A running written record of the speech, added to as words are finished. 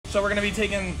So we're gonna be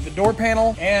taking the door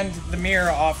panel and the mirror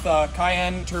off the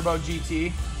Cayenne Turbo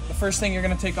GT. The first thing you're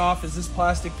gonna take off is this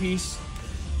plastic piece.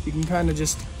 You can kind of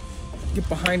just get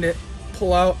behind it,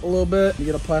 pull out a little bit. You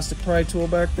get a plastic pry tool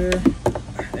back there.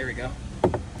 There we go.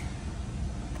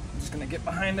 Just gonna get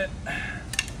behind it.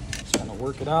 Just gonna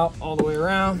work it out all the way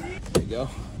around. There you go.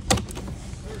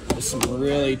 There's some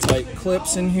really tight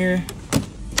clips in here.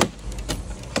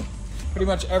 Pretty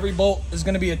much every bolt is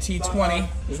going to be a T20.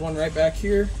 There's one right back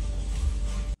here.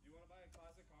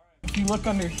 If you look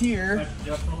under here,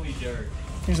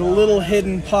 there's a little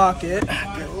hidden pocket.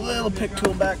 Get a little pick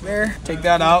tool back there. Take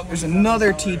that out. There's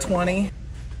another T20.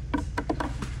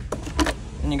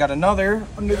 And you got another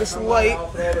under this light.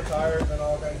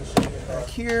 Back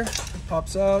here, it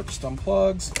pops out, just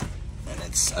unplugs. And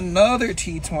it's another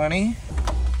T20.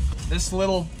 This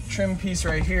little trim piece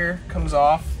right here comes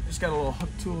off. Just got a little hook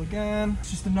tool again.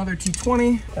 It's just another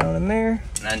T20 down in there.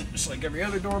 And then just like every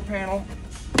other door panel.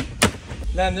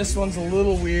 Then this one's a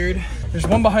little weird. There's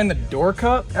one behind the door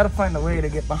cup. Gotta find a way to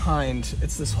get behind.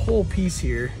 It's this whole piece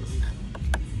here.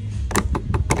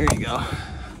 There you go.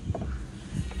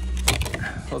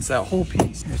 So it's that whole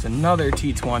piece. There's another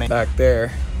T20 back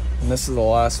there. And this is the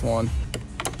last one.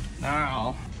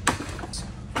 Now,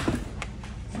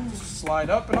 slide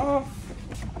up and off.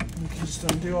 You can just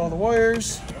undo all the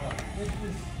wires.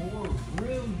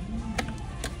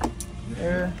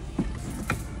 There.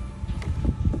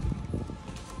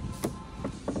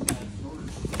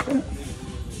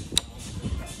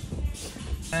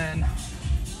 And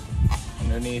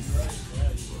underneath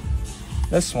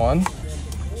this one, you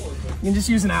can just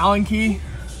use an Allen key.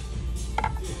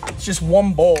 It's just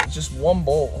one bolt,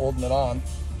 holding it on.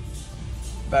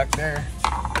 Back there.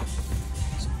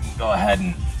 So go ahead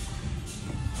and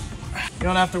you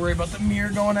don't have to worry about the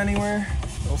mirror going anywhere.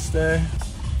 It'll stay.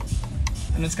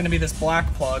 And it's gonna be this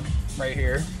black plug right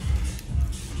here.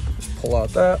 Just pull out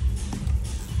that.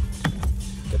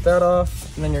 Get that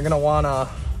off. And then you're gonna wanna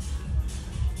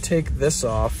take this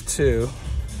off too.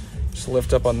 Just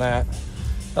lift up on that.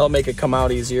 That'll make it come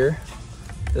out easier.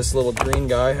 This little green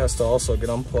guy has to also get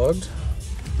unplugged.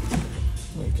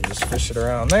 You can just fish it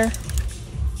around there.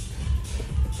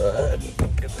 Go ahead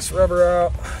and get this rubber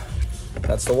out.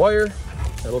 That's the wire.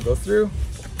 It'll go through.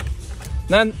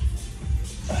 Then,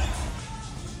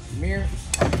 mirror.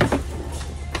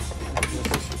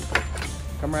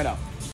 Come right out.